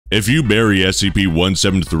If you bury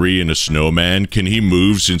SCP-173 in a snowman, can he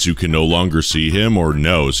move since you can no longer see him, or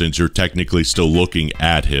no, since you're technically still looking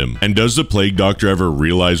at him? And does the Plague Doctor ever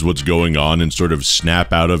realize what's going on and sort of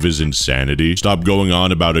snap out of his insanity? Stop going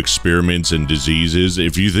on about experiments and diseases?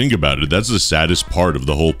 If you think about it, that's the saddest part of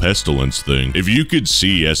the whole pestilence thing. If you could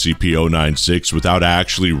see SCP-096 without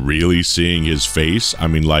actually really seeing his face, I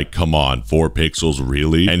mean, like, come on, 4 pixels,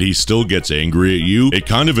 really? And he still gets angry at you? It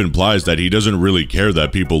kind of implies that he doesn't really care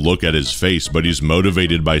that people look at his face, but he's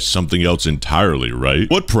motivated by something else entirely, right?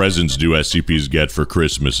 What presents do SCPs get for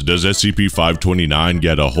Christmas? Does SCP-529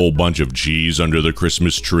 get a whole bunch of cheese under the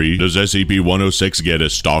Christmas tree? Does SCP-106 get a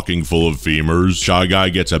stocking full of femurs? Shy Guy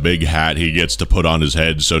gets a big hat he gets to put on his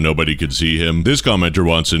head so nobody can see him? This commenter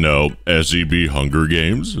wants to know, SCP Hunger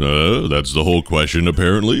Games? That's the whole question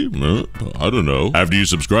apparently? I don't know. After you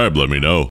subscribe, let me know.